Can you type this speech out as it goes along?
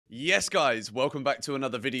Yes, guys, welcome back to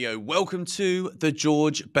another video. Welcome to the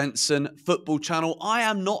George Benson football channel. I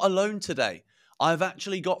am not alone today. I've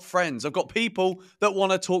actually got friends. I've got people that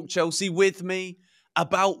want to talk Chelsea with me,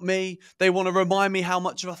 about me. They want to remind me how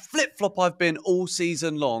much of a flip-flop I've been all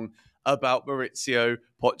season long about Mauricio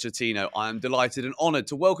Pochettino. I am delighted and honoured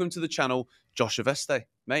to welcome to the channel Josh Aveste.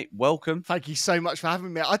 Mate, welcome. Thank you so much for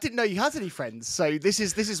having me. I didn't know you had any friends, so this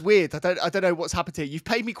is weird. I don't know what's happened here. You've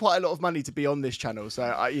paid me quite a lot of money to be on this channel,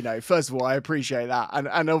 so first of all, I appreciate that,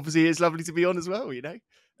 and obviously it's lovely to be on as well.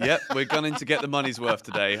 Yep, we're gunning to get the money's worth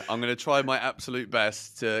today. I'm going to try my absolute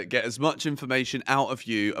best to get as much information out of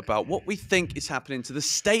you about what we think is happening to the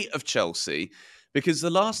state of Chelsea, because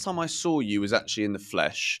the last time I saw you was actually in the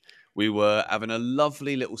flesh. We were having a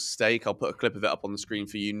lovely little steak. I'll put a clip of it up on the screen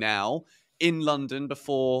for you now. In London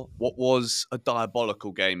before what was a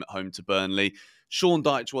diabolical game at home to Burnley. Sean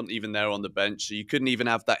Dyche wasn't even there on the bench, so you couldn't even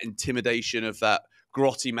have that intimidation of that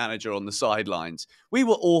grotty manager on the sidelines. We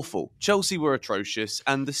were awful. Chelsea were atrocious,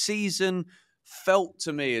 and the season felt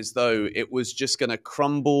to me as though it was just going to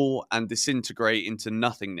crumble and disintegrate into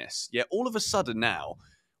nothingness. Yet all of a sudden now,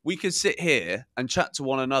 we could sit here and chat to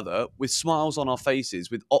one another with smiles on our faces,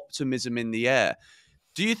 with optimism in the air.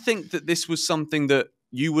 Do you think that this was something that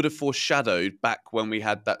you would have foreshadowed back when we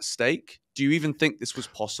had that steak? Do you even think this was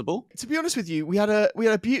possible? To be honest with you, we had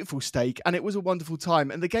a beautiful steak and it was a wonderful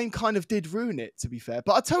time, and the game kind of did ruin it, to be fair.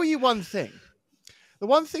 But I'll tell you one thing. The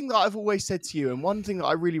one thing that I've always said to you, and one thing that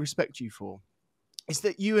I really respect you for, is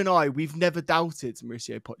that you and we've never doubted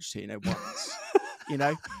Mauricio Pochettino once.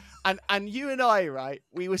 And you and I, right,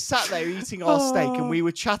 we were sat there eating our steak and we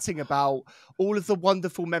were chatting about all of the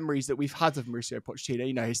wonderful memories that we've had of Mauricio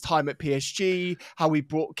Pochettino, his time at PSG, how we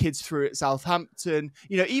brought kids through at Southampton,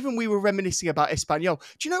 even we were reminiscing about Espanyol.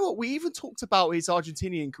 Do you know what? We even talked about his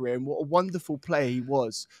Argentinian career and what a wonderful player he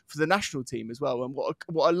was for the national team as well, and what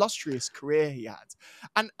a illustrious career he had.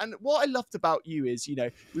 And what I loved about you is,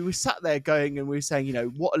 we were sat there going and we were saying,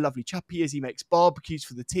 what a lovely chap he is. He makes barbecues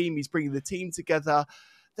for the team. He's bringing the team together.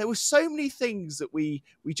 There were so many things that we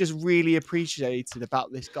just really appreciated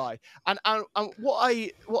about this guy, and what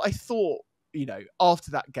I thought,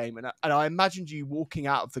 after that game, and I imagined you walking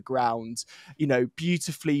out of the ground,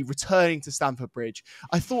 beautifully returning to Stamford Bridge.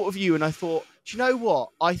 I thought of you, and I thought, do you know what?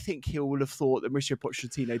 I think he will have thought that Mauricio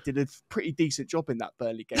Pochettino did a pretty decent job in that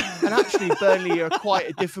Burnley game. And actually, Burnley are quite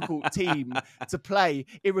a difficult team to play,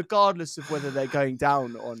 regardless of whether they're going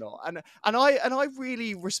down or not. And I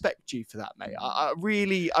really respect you for that, mate. I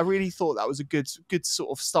really thought that was a good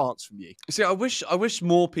sort of stance from you. See, I wish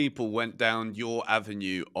more people went down your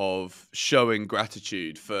avenue of showing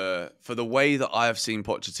gratitude for the way that I have seen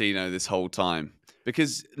Pochettino this whole time.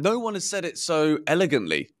 Because no one has said it so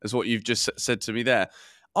elegantly as what you've just said to me there.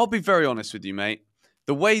 I'll be very honest with you, mate.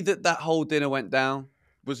 The way that whole dinner went down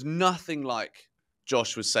was nothing like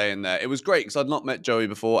Josh was saying there. It was great because I'd not met Joey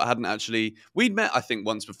before. I hadn't actually... We'd met, I think,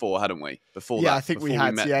 once before, hadn't we? I think we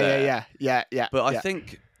had. Yeah. But I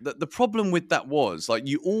think that the problem with that was,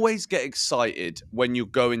 you always get excited when you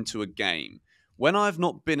go into a game. When I've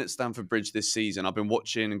not been at Stamford Bridge this season, I've been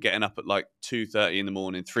watching and getting up at 2:30 in the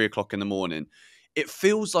morning, 3 o'clock in the morning. It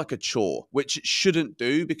feels like a chore, which it shouldn't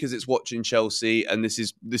do because it's watching Chelsea and this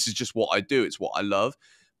is just what I do. It's what I love.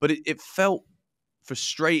 But it felt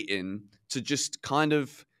frustrating to just kind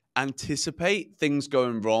of anticipate things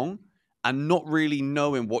going wrong and not really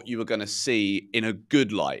knowing what you were going to see in a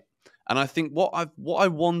good light. And I think what I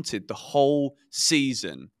wanted the whole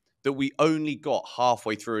season that we only got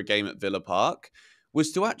halfway through a game at Villa Park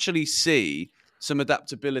was to actually see some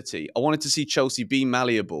adaptability. I wanted to see Chelsea be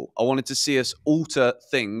malleable. I wanted to see us alter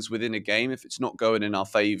things within a game if it's not going in our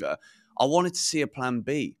favour. I wanted to see a plan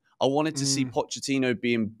B. I wanted to see Pochettino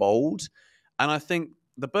being bold. And I think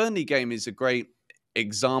the Burnley game is a great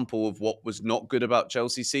example of what was not good about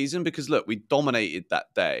Chelsea's season, because, look, we dominated that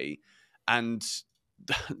day. And,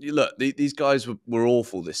 look, these guys were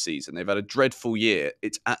awful this season. They've had a dreadful year.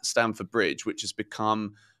 It's at Stamford Bridge, which has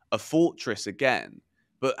become a fortress again.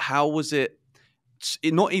 But how was it?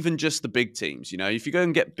 Not even just the big teams, if you go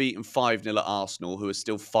and get beaten 5-0 at Arsenal, who are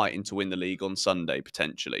still fighting to win the league on Sunday,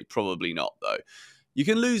 potentially, probably not though. You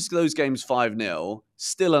can lose those games 5-0,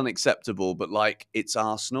 still unacceptable, but it's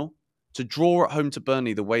Arsenal. To draw at home to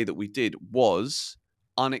Burnley the way that we did was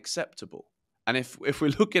unacceptable. And if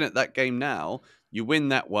we're looking at that game now, you win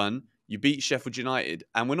that one, you beat Sheffield United,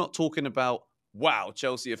 and we're not talking about, wow,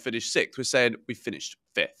 Chelsea have finished 6th. We're saying we finished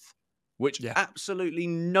 5th, which absolutely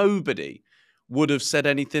nobody would have said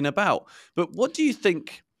anything about. But what do you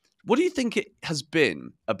think it has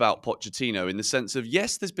been about Pochettino, in the sense of,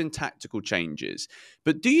 yes, there's been tactical changes,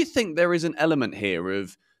 but do you think there is an element here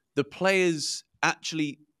of the players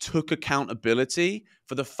actually took accountability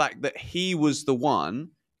for the fact that he was the one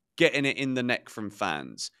getting it in the neck from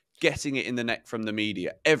fans, getting it in the neck from the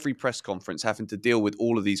media, every press conference having to deal with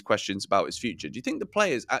all of these questions about his future. Do you think the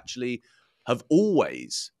players actually have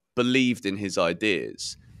always believed in his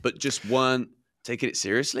ideas, but just weren't taking it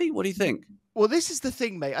seriously? What do you think? Well, this is the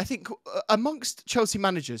thing, mate. I think amongst Chelsea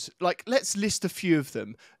managers, like, let's list a few of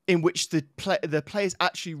them in which the players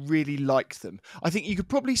actually really liked them. I think you could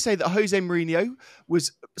probably say that Jose Mourinho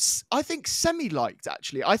was, I think, semi-liked,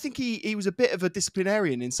 actually. I think he was a bit of a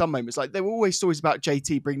disciplinarian in some moments. Like, there were always stories about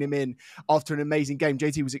JT bringing him in after an amazing game.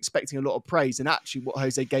 JT was expecting a lot of praise, and actually what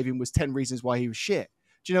Jose gave him was 10 reasons why he was shit.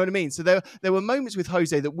 Do you know what I mean? So there were moments with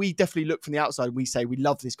Jose that we definitely look from the outside and we say, we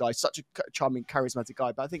love this guy, such a charming, charismatic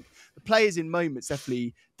guy. But I think the players in moments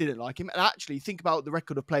definitely didn't like him. And actually, think about the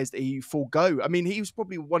record of players that he forego. I mean, he was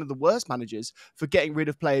probably one of the worst managers for getting rid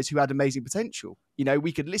of players who had amazing potential. You know,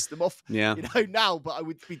 we could list them off, now, but I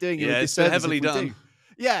would be doing it. Yeah, it's been heavily done. Do.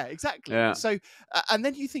 Yeah, exactly. Yeah. So, and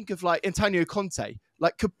then you think of like Antonio Conte,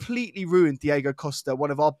 like completely ruined Diego Costa,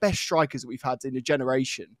 one of our best strikers that we've had in a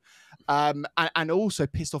generation. And also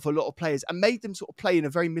pissed off a lot of players and made them sort of play in a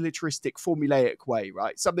very militaristic, formulaic way,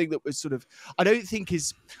 right? Something that was sort of, I don't think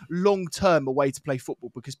is long-term a way to play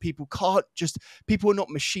football, because people are not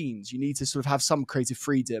machines. You need to sort of have some creative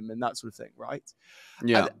freedom and that sort of thing, right?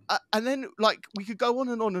 Yeah. And then, like, we could go on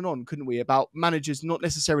and on and on, couldn't we, about managers not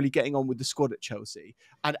necessarily getting on with the squad at Chelsea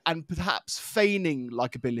and perhaps feigning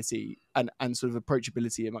likability and sort of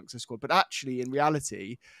approachability amongst the squad. But actually, in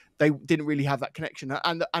reality, they didn't really have that connection.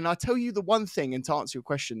 And I tell you the one thing, and to answer your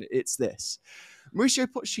question, it's this. Mauricio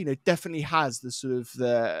Pochettino definitely has the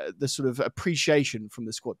sort of appreciation from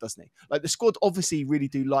the squad, doesn't he? Like, the squad obviously really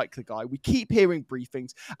do like the guy. We keep hearing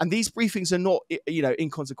briefings, and these briefings are not,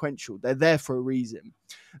 inconsequential. They're there for a reason.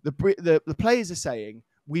 The players are saying,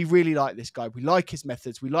 we really like this guy. We like his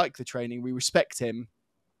methods. We like the training. We respect him.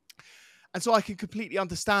 And so I can completely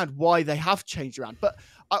understand why they have changed around. But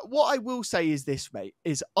what I will say is this, mate,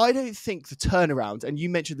 is I don't think the turnaround, and you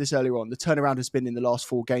mentioned this earlier on, the turnaround has been in the last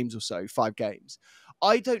 4 games or so, 5 games.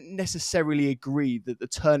 I don't necessarily agree that the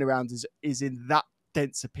turnaround is in that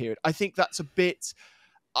dense a period. I think that's sort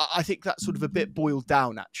of a bit boiled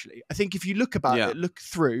down, actually. I think if you look look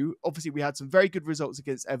through, obviously we had some very good results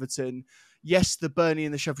against Everton. Yes, the Burnley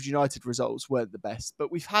and the Sheffield United results weren't the best,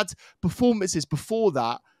 but we've had performances before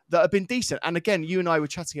that have been decent. And again, you and I were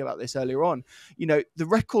chatting about this earlier on. You know, the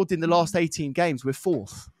record in the last 18 games, we're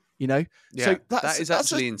 4th, you know? Yeah, so that is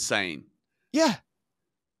actually insane. Yeah.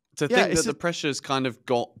 To think that the pressure's kind of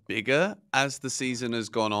got bigger as the season has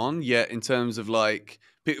gone on, yet in terms of, like,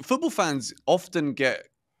 football fans often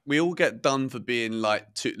we all get done for being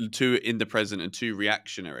like too in the present and too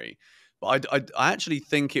reactionary. But I actually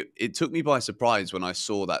think it took me by surprise when I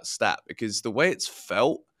saw that stat, because the way it's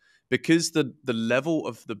felt, because the level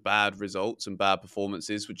of the bad results and bad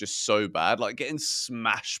performances were just so bad, like getting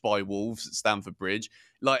smashed by Wolves at Stamford Bridge,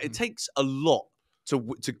 like it takes a lot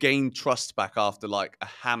to gain trust back after like a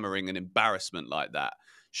hammering and embarrassment like that.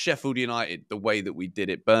 Sheffield United, the way that we did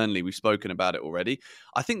it, Burnley, we've spoken about it already.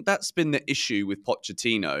 I think that's been the issue with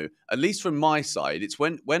Pochettino, at least from my side. It's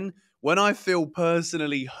when I feel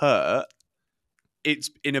personally hurt, it's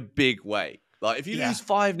in a big way. Like, if you lose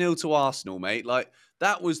 5-0 to Arsenal, mate, like,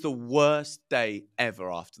 that was the worst day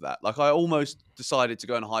ever after that. Like, I almost decided to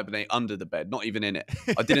go and hibernate under the bed, not even in it.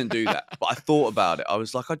 I didn't do that, but I thought about it. I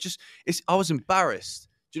was like, I was embarrassed.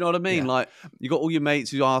 Do you know what I mean? Yeah. Like, you got all your mates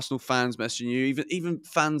who are Arsenal fans messaging you, even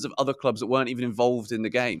fans of other clubs that weren't even involved in the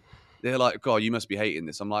game. They're like, God, you must be hating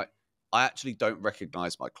this. I'm like, I actually don't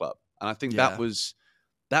recognise my club. And I think that was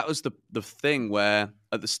the thing where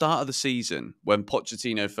at the start of the season, when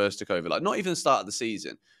Pochettino first took over, like, not even the start of the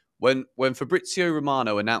season, when Fabrizio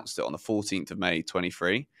Romano announced it on the 14th of May,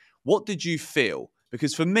 23, what did you feel?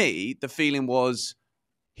 Because for me, the feeling was,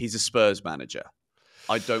 he's a Spurs manager.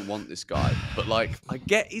 I don't want this guy. But, like, I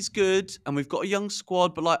get he's good and we've got a young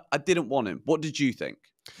squad, but, like, I didn't want him. What did you think?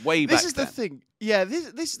 This is the thing. Yeah,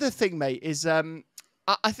 this is the thing, mate, is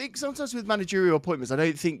I think sometimes with managerial appointments, I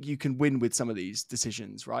don't think you can win with some of these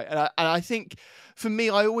decisions, right? And I think, for me,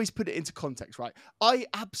 I always put it into context, right? I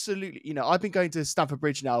absolutely, I've been going to Stamford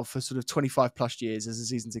Bridge now for sort of 25 plus years as a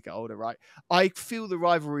season ticket holder, right? I feel the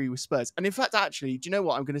rivalry with Spurs. And in fact, actually, do you know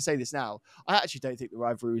what? I'm going to say this now. I actually don't think the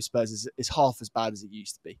rivalry with Spurs is half as bad as it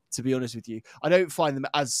used to be honest with you. I don't find them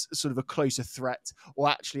as sort of a closer threat, or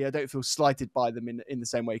actually I don't feel slighted by them in the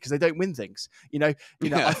same way, because they don't win things.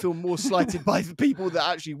 I feel more slighted by the people that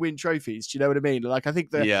actually win trophies. Do you know what I mean? Like, I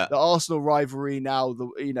think the Arsenal rivalry now,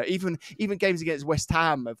 even games against West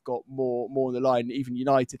Ham have got more on the line, even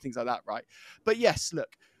United, things like that, right? But yes,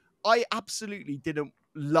 look, I absolutely didn't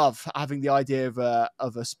love having the idea of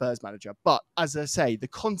a Spurs manager. But as I say, the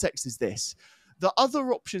context is this. The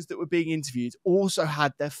other options that were being interviewed also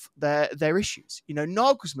had their issues. You know,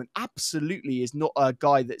 Nagelsmann absolutely is not a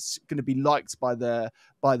guy that's going to be liked by the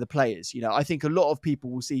players. You know, I think a lot of people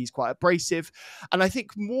will see he's quite abrasive, and I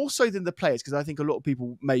think more so than the players, because I think a lot of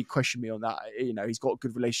people may question me on that. You know, he's got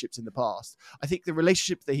good relationships in the past. I think the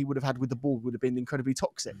relationship that he would have had with the board would have been incredibly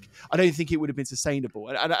toxic. I don't think it would have been sustainable,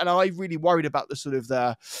 and I really worried about the sort of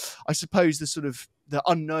the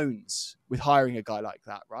unknowns with hiring a guy like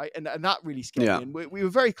that, right? And that really scared me. And we were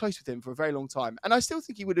very close with him for a very long time. And I still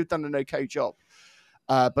think he would have done an okay job.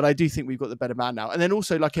 But I do think we've got the better man now. And then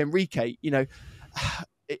also like Enrique, you know,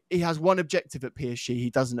 he has one objective at PSG. He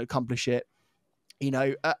doesn't accomplish it, you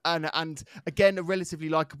know, and again, a relatively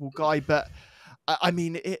likable guy. But I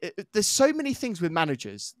mean, there's so many things with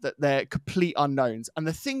managers that they're complete unknowns. And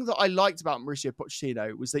the thing that I liked about Mauricio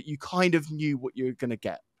Pochettino was that you kind of knew what you were going to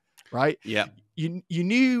get. Right? Yeah. You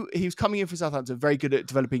knew he was coming in for Southampton, very good at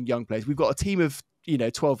developing young players. We've got a team of, you know,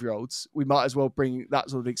 12-year-olds. We might as well bring that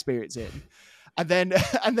sort of experience in. And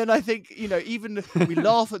then I think, you know, even we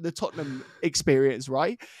laugh at the Tottenham experience,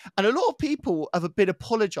 right? And a lot of people have been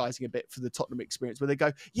apologising a bit for the Tottenham experience where they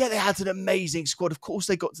go, yeah, they had an amazing squad. Of course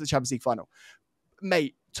they got to the Champions League final.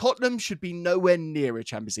 Mate, Tottenham should be nowhere near a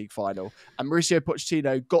Champions League final. And Mauricio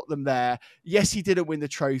Pochettino got them there. Yes, he didn't win the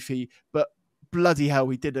trophy, but bloody hell,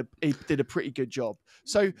 he did a pretty good job.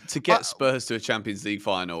 So to get Spurs to a Champions League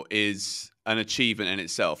final is an achievement in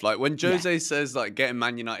itself. Like when Jose says like getting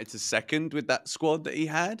Man United to second with that squad that he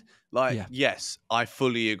had, like yes, I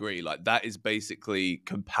fully agree. Like that is basically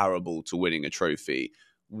comparable to winning a trophy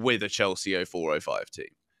with a Chelsea 04-05 team.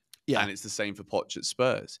 Yeah. And it's the same for Poch at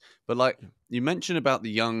Spurs. But like you mentioned about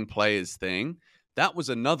the young players thing, that was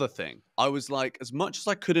another thing. I was like, as much as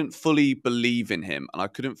I couldn't fully believe in him and I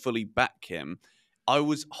couldn't fully back him, I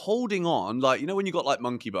was holding on. Like, you know, when you got like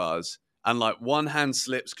monkey bars and like one hand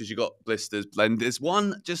slips because you got blisters, and there's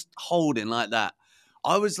one just holding like that.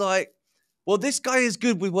 I was like, well, this guy is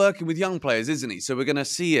good with working with young players, isn't he? So we're going to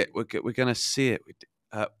see it. We're going to see it.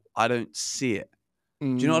 I don't see it. Do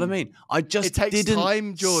you know what I mean? I just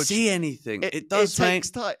didn't see anything. It does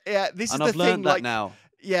take time. Yeah, this is the thing. I've learned that now.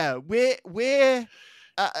 Yeah, we're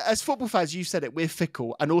as football fans, you said it, we're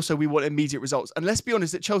fickle, and also we want immediate results. And let's be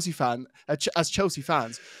honest, as Chelsea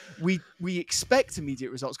fans, we expect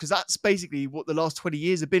immediate results because that's basically what the last 20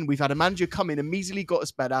 years have been. We've had a manager come in, immediately got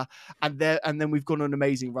us better, and then we've gone on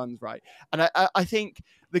amazing runs, right? And I think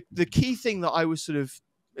the key thing that I was sort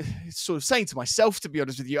of saying to myself, to be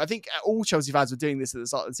honest with you, I think all Chelsea fans were doing this at the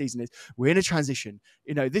start of the season, is we're in a transition.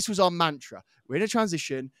 You know, this was our mantra. We're in a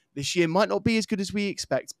transition. This year might not be as good as we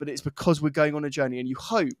expect, but it's because we're going on a journey, and you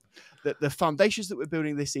hope that the foundations that we're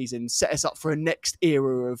building this season set us up for a next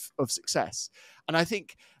era of success. And I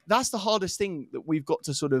think that's the hardest thing that we've got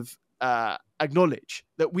to sort of acknowledge,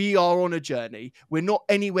 that we are on a journey. We're not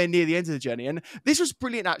anywhere near the end of the journey. And this was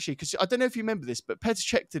brilliant, actually, because I don't know if you remember this, but Petr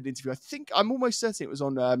Cech did an interview. I'm almost certain it was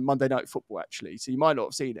on Monday Night Football, actually, so you might not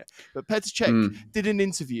have seen it. But Petr Cech did an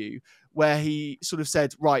interview where he sort of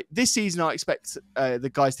said, right, this season I expect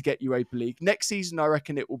the guys to get Europa League. Next season, I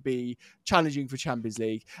reckon it will be challenging for Champions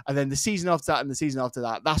League. And then the season after that and the season after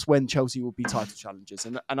that, that's when Chelsea will be title challengers.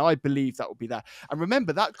 And I believe that will be that. And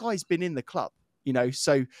remember, that guy's been in the club. You know,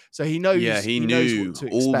 so he knows. Yeah, he knew what to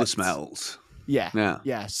expect. All the smells.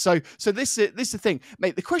 Yeah. So this is the thing,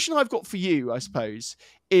 mate. The question I've got for you, I suppose,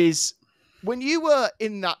 is when you were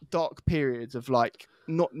in that dark period of like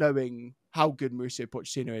not knowing how good Mauricio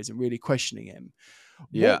Pochettino is and really questioning him.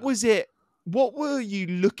 What was it? What were you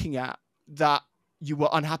looking at that you were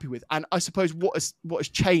unhappy with? And I suppose what has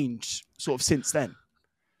changed sort of since then?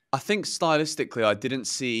 I think stylistically, I didn't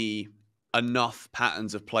see enough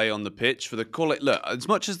patterns of play on the pitch for the call it. Look, as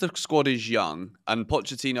much as the squad is young, and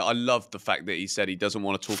Pochettino, I love the fact that he said he doesn't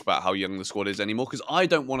want to talk about how young the squad is anymore, because I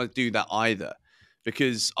don't want to do that either,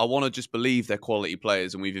 because I want to just believe they're quality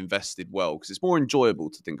players and we've invested well, because it's more enjoyable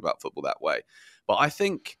to think about football that way. But I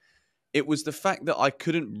think it was the fact that I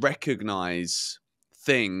couldn't recognize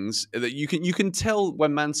things that you can tell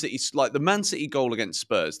when Man City, like the Man City goal against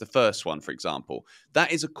Spurs, the first one, for example,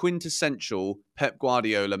 that is a quintessential Pep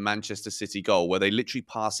Guardiola Manchester City goal where they literally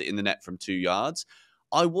pass it in the net from 2 yards.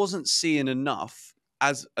 I wasn't seeing enough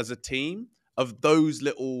as a team of those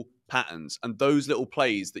little patterns and those little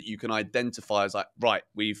plays that you can identify as like, right,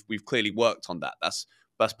 we've clearly worked on that. That's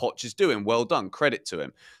Poch is doing. Well done. Credit to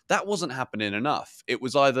him. That wasn't happening enough. It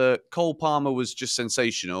was either Cole Palmer was just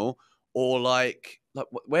sensational, or like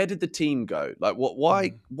where did the team go? Like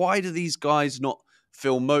why do these guys not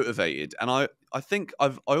feel motivated? And I think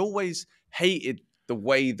I always hated the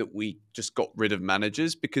way that we just got rid of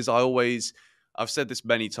managers, because I've said this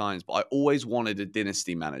many times, but I always wanted a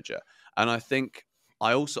dynasty manager. And I think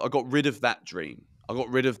I got rid of that dream. I got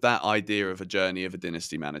rid of that idea of a journey of a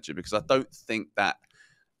dynasty manager, because I don't think that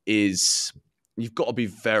is, you've got to be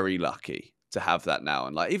very lucky to have that now.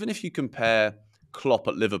 And like, even if you compare Klopp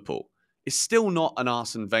at Liverpool, it's still not an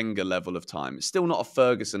Arsene Wenger level of time. It's still not a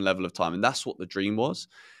Ferguson level of time. And that's what the dream was.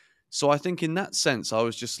 So I think in that sense, I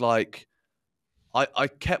was just like, I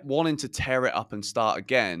kept wanting to tear it up and start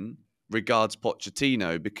again, regards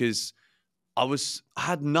Pochettino, because I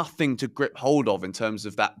had nothing to grip hold of in terms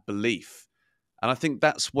of that belief. And I think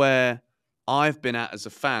that's where I've been at as a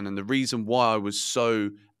fan. And the reason why I was so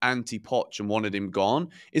anti-Poch and wanted him gone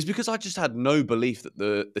is because I just had no belief that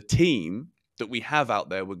the team that we have out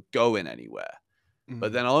there were going anywhere.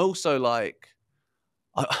 But then I also I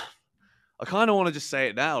kind of want to just say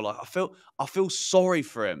it now. Like, I feel sorry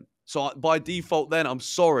for him. So by default, then I'm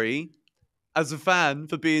sorry as a fan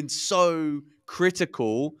for being so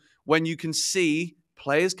critical when you can see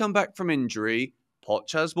players come back from injury.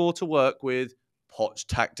 Poch has more to work with. Poch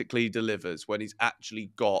tactically delivers when he's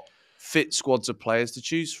actually got fit squads of players to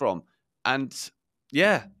choose from. And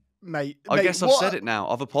yeah, mate, I guess I've said it now.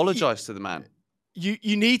 I've apologized to the man.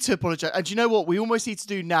 You need to apologize. And do you know what we almost need to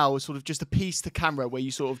do now is sort of just a piece to camera where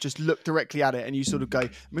you sort of just look directly at it and you sort of go,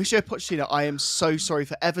 Mauricio Pochettino, I am so sorry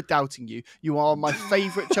for ever doubting you. You are my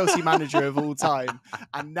favourite Chelsea manager of all time.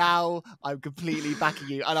 And now I'm completely backing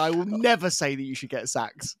you. And I will never say that you should get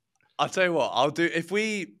sacked. I'll tell you what, I'll do if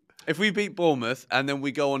we beat Bournemouth and then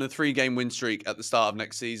we go on a 3-game win streak at the start of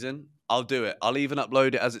next season, I'll do it. I'll even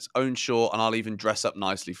upload it as its own short and I'll even dress up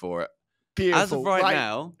nicely for it. Beautiful. As of right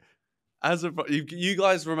now, you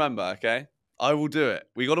guys remember, okay? I will do it.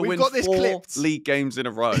 We got to win 4 league games in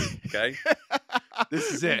a row, okay?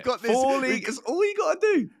 This is it. 4 league is all you got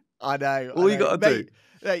to do. I know. All you got to do.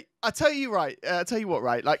 Mate, I tell you what,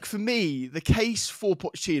 right? Like, for me, the case for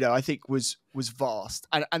Pochettino, I think, was vast,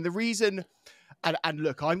 and the reason. And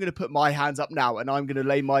look, I'm going to put my hands up now and I'm going to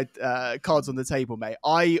lay my cards on the table, mate.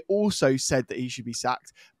 I also said that he should be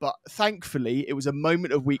sacked, but thankfully it was a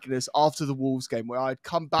moment of weakness after the Wolves game where I'd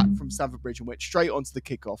come back from Stamford Bridge and went straight onto the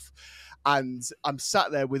kickoff. And I'm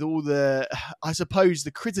sat there with all the, I suppose, the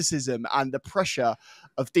criticism and the pressure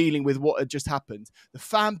of dealing with what had just happened. The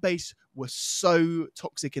fan base was so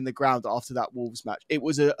toxic in the ground after that Wolves match. It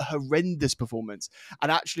was a horrendous performance.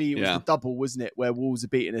 And actually, it was the double, wasn't it, where Wolves are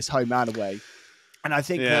beating us home and away. And I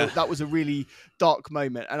think that was a really dark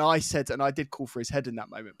moment. And I said, and I did call for his head in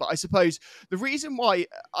that moment. But I suppose the reason why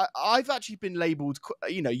I've actually been labelled,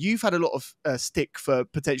 you've had a lot of stick for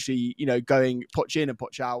potentially, going Poch in and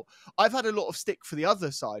Poch out. I've had a lot of stick for the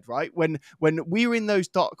other side, right? When we were in those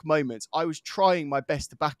dark moments, I was trying my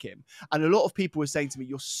best to back him. And a lot of people were saying to me,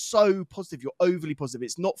 you're so positive, you're overly positive.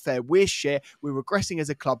 It's not fair. We're shit. We're regressing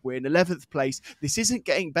as a club. We're in 11th place. This isn't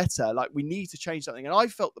getting better. Like, we need to change something. And I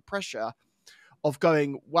felt the pressure of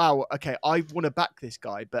going, wow, okay, I want to back this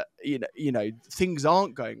guy, but things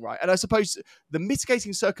aren't going right. And I suppose the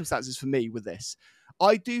mitigating circumstances for me with this,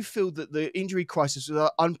 I do feel that the injury crisis was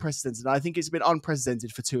unprecedented. And I think it's been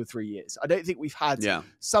unprecedented for 2 or 3 years. I don't think we've had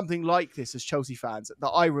something like this as Chelsea fans that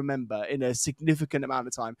I remember in a significant amount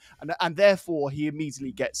of time. And therefore, he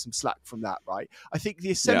immediately gets some slack from that, right? I think the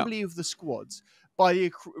assembly of the squads by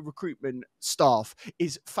the recruitment staff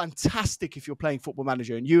is fantastic if you're playing Football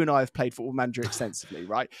Manager, and you and I have played Football Manager extensively,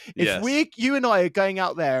 right? If you and I are going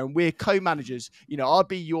out there and we're co-managers, I'll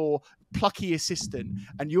be your plucky assistant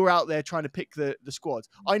and you're out there trying to pick the squad.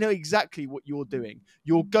 I know exactly what you're doing.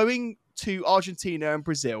 You're going to Argentina and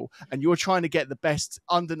Brazil and you're trying to get the best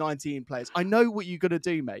under 19 players. I know what you're going to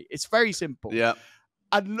do, mate. It's very simple. Yeah.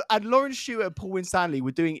 And Lawrence Stewart and Paul Winstanley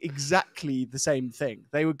were doing exactly the same thing.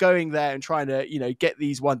 They were going there and trying to, get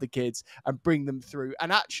these wonder kids and bring them through.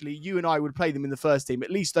 And actually, you and I would play them in the first team.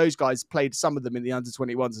 At least those guys played some of them in the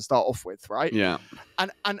under-21s to start off with, right? Yeah.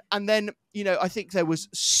 And then, I think there was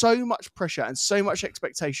so much pressure and so much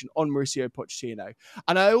expectation on Mauricio Pochettino.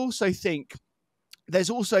 And I also think there's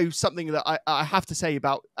also something that I have to say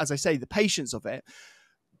about, as I say, the patience of it.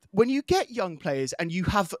 When you get young players and you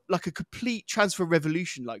have like a complete transfer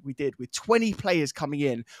revolution like we did with 20 players coming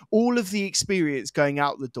in, all of the experience going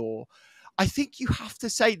out the door, I think you have to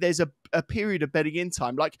say there's a period of bedding in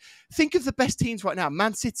time. Like, think of the best teams right now.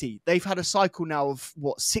 Man City, they've had a cycle now of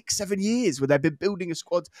 6-7 years where they've been building a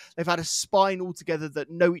squad. They've had a spine all together that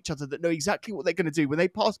know each other, that know exactly what they're going to do. When they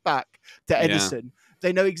pass back to Ederson,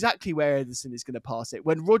 they know exactly where Ederson is going to pass it.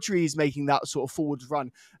 When Rodri is making that sort of forwards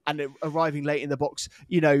run and arriving late in the box,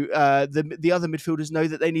 the other midfielders know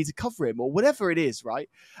that they need to cover him or whatever it is, right?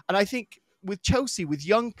 And I think with Chelsea, with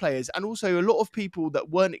young players, and also a lot of people that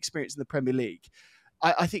weren't experienced in the Premier League,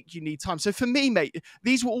 I think you need time. So for me, mate,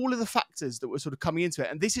 these were all of the factors that were sort of coming into it.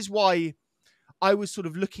 And this is why I was sort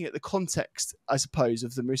of looking at the context, I suppose,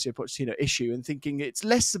 of the Mauricio Pochettino issue and thinking it's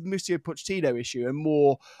less a Mauricio Pochettino issue and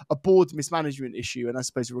more a board mismanagement issue and I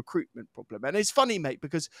suppose a recruitment problem. And it's funny, mate,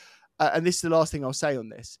 because, and this is the last thing I'll say on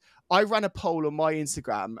this, I ran a poll on my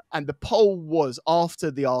Instagram and the poll was after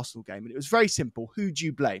the Arsenal game and it was very simple. Who do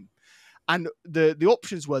you blame? And the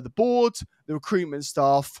options were the board, the recruitment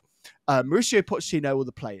staff, Mauricio Pochettino or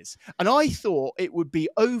the players. And I thought it would be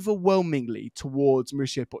overwhelmingly towards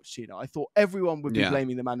Mauricio Pochettino. I thought everyone would be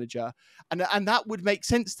blaming the manager. And that would make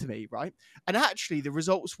sense to me, right? And actually, the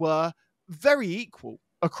results were very equal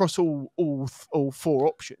across all four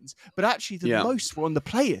options. But actually, the most were on the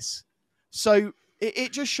players. So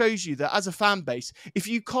it just shows you that as a fan base, if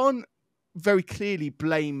you can't very clearly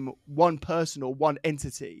blame one person or one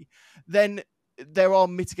entity, then there are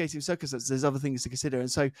mitigating circumstances. There's other things to consider. And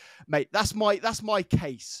so, mate, that's my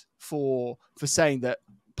case for saying that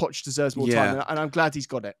Poch deserves more time. And I'm glad he's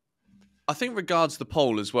got it. I think regards the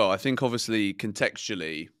poll as well, I think obviously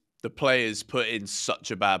contextually, the players put in such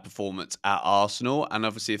a bad performance at Arsenal. And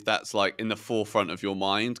obviously if that's like in the forefront of your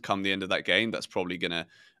mind come the end of that game, that's probably going to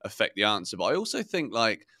affect the answer. But I also think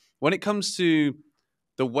like when it comes to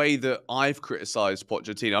the way that I've criticised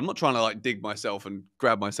Pochettino, I'm not trying to like dig myself and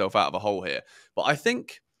grab myself out of a hole here, but I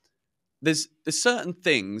think there's certain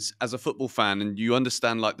things as a football fan, and you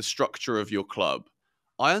understand like the structure of your club.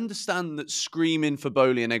 I understand that screaming for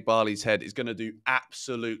Bowley and Eghbali's head is going to do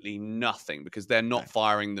absolutely nothing because they're not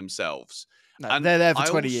firing themselves. No, and they're there for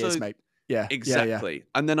 20 years, mate. Yeah, exactly. Yeah.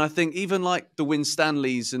 And then I think even like the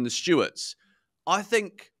Winstanleys and the Stewarts, I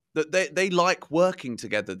think that they like working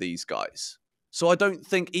together, these guys. So I don't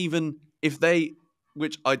think even if they,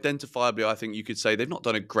 which identifiably I think you could say they've not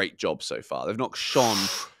done a great job so far. They've not shone.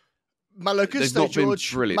 Malo Gusto,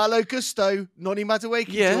 George. Malo Gusto, Noni Madueke,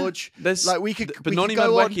 George. But Noni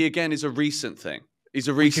Madueke again is a recent thing. He's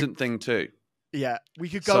a recent thing too. Yeah, we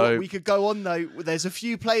could go. We could go on though. There's a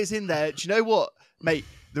few players in there. Do you know what, mate?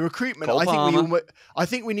 The recruitment. I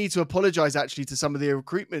think we need to apologise actually to some of the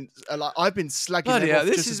recruitment. Like I've been slagging them off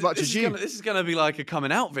just as much as you. This is going to be like a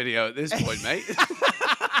coming out video at this point, mate.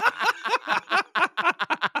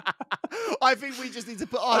 I think we just need to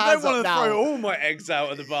put our hands up now. I don't want to throw all my eggs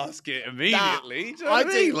out of the basket immediately.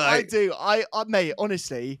 I do. Mate,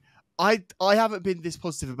 honestly, I haven't been this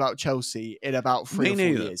positive about Chelsea in about 3 or 4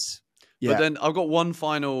 years. Yeah. But then I've got one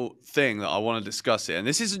final thing that I want to discuss here. And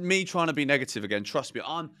this isn't me trying to be negative again. Trust me,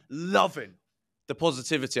 I'm loving the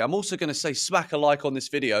positivity. I'm also going to say smack a like on this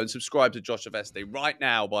video and subscribe to Josh Aveste right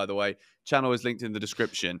now, by the way. Channel is linked in the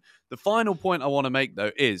description. The final point I want to make,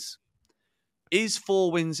 though, is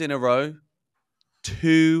 4 wins in a row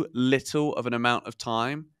too little of an amount of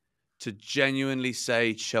time to genuinely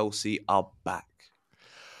say Chelsea are back?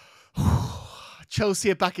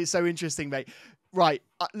 Chelsea are back. It's so interesting, mate. Right,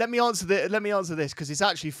 let me answer this because it's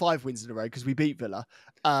actually 5 wins in a row because we beat Villa.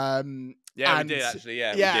 We did actually.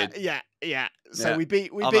 Yeah. So we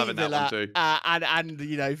beat Villa, and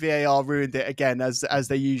you know VAR ruined it again as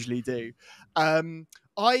they usually do. I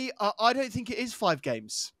don't think it is 5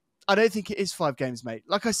 games. I don't think it is 5 games, mate.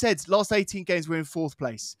 Like I said, last 18 games we're in 4th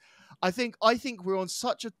place. I think we're on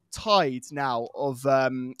such a tide now of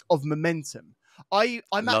momentum.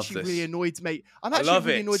 I'm actually really annoyed, mate. I'm actually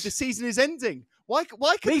really annoyed the season is ending. Why can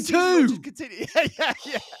the season not just continue? Yeah.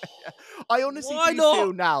 I honestly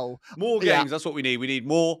feel now. More games, that's what we need. We need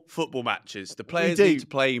more football matches. The players need to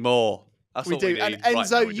play more. That's what we need. And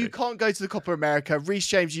Enzo, you can't go to the Copa America. Reece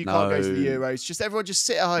James, you can't go to the Euros. Just everyone just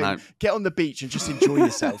sit at home, get on the beach and just enjoy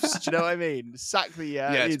yourselves. Do you know what I mean? Exactly,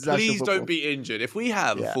 yes, please don't be injured. If we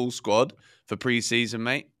have a full squad for pre-season,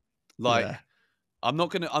 mate, I'm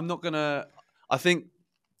not gonna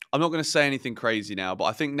say anything crazy now, but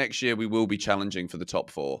I think next year we will be challenging for the top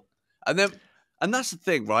 4. And that's the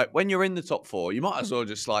thing, right? When you're in the top 4, you might as well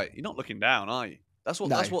just you're not looking down, are you? That's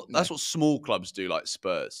what small clubs do, like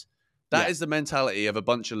Spurs. That is the mentality of a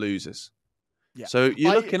bunch of losers. Yeah. So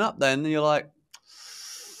you're looking up then and you're like,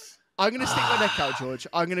 I'm going to stick my neck out, George.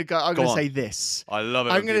 I'm going to say this. I love it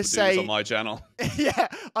when people do this on my channel. Yeah,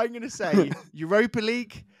 I'm going to say Europa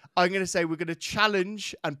League. I'm going to say we're going to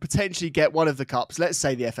challenge and potentially get one of the cups. Let's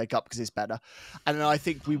say the FA Cup because it's better. And then I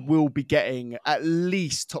think we will be getting at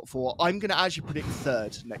least top 4. I'm going to actually predict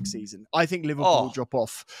 3rd next season. I think Liverpool will drop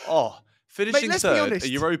off. Finishing 3rd, a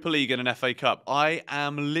Europa League and an FA Cup. I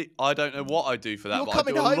don't know what I do for that, but I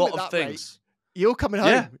do a lot of things. You're coming home.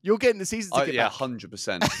 Yeah. You're getting the season ticket back.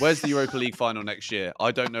 100%. Where's the Europa League final next year?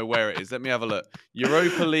 I don't know where it is. Let me have a look.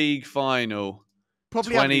 Europa League final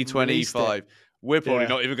Probably haven't even released it. 2025. We're probably Yeah.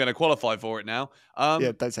 not even going to qualify for it now.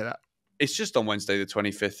 Yeah, don't say that. It's just on Wednesday, the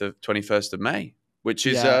 21st of May, which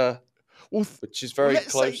is Yeah. very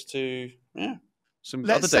close to some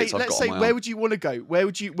other dates I've got on my where arm. would you want to go? Where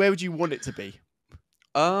would you want it to be?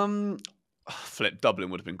 Flip, Dublin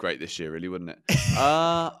would have been great this year, really, wouldn't it?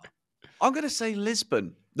 I'm going to say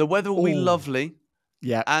Lisbon. The weather will be lovely.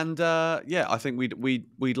 Yeah. And I think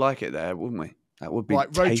we'd like it there, wouldn't we? That would be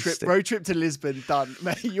tasty. Road trip to Lisbon, done.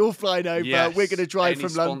 Mate, you're flying over. Yes. We're going to drive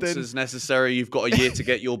from London. Any sponsors necessary? You've got a year to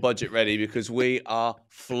get your budget ready because we are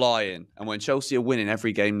flying. And when Chelsea are winning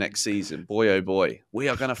every game next season, boy, oh boy, we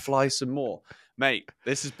are going to fly some more. Mate,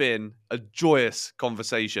 this has been a joyous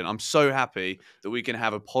conversation. I'm so happy that we can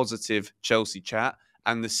have a positive Chelsea chat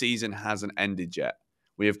and the season hasn't ended yet.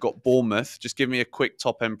 We have got Bournemouth. Just give me a quick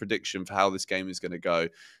top-end prediction for how this game is going to go.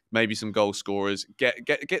 Maybe some goal scorers.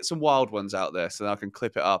 Get some wild ones out there so that I can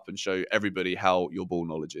clip it up and show everybody how your ball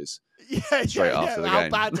knowledge is. Straight after the how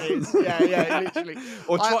game. bad it is. Yeah, literally.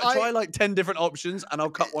 Or try like 10 different options and I'll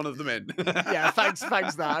cut one of them in. Yeah, thanks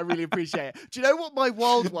that. I really appreciate it. Do you know what my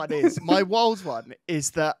wild one is? My wild one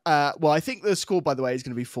is that, I think the score, by the way, is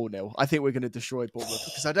going to be 4-0. I think we're going to destroy Bournemouth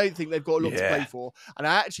because I don't think they've got a lot to play for. And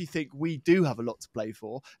I actually think we do have a lot to play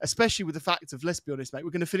for, especially with the fact of, let's be honest, mate,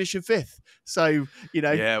 we're going to finish in 5th. So, you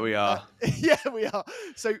know. Yeah, we are. Yeah, we are.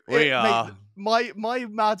 So we are. Mate, my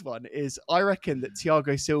mad one is I reckon that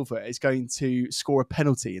Thiago Silva is going to score a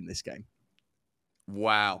penalty in this game.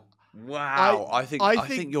 Wow. I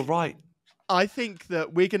think you're right. I think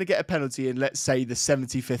that we're going to get a penalty in, let's say, the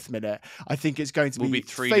 75th minute. I think it's going to be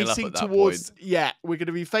 3-0 facing up at that towards. point. Yeah, we're going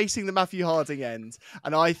to be facing the Matthew Harding end,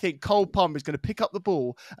 and I think Cole Palmer is going to pick up the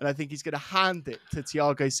ball, and I think he's going to hand it to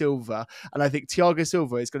Thiago Silva, and I think Thiago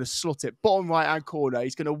Silva is going to slot it bottom right hand corner.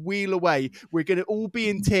 He's going to wheel away. We're going to all be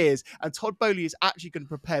in tears, and Todd Boehly is actually going to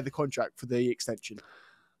prepare the contract for the extension.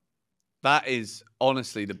 That is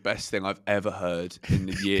honestly the best thing I've ever heard in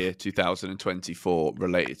the year 2024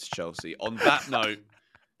 related to Chelsea. On that note,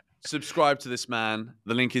 subscribe to this man.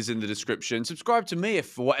 The link is in the description. Subscribe to me if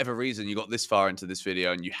for whatever reason you got this far into this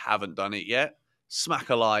video and you haven't done it yet.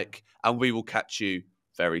 Smack a like and we will catch you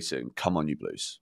very soon. Come on, you Blues.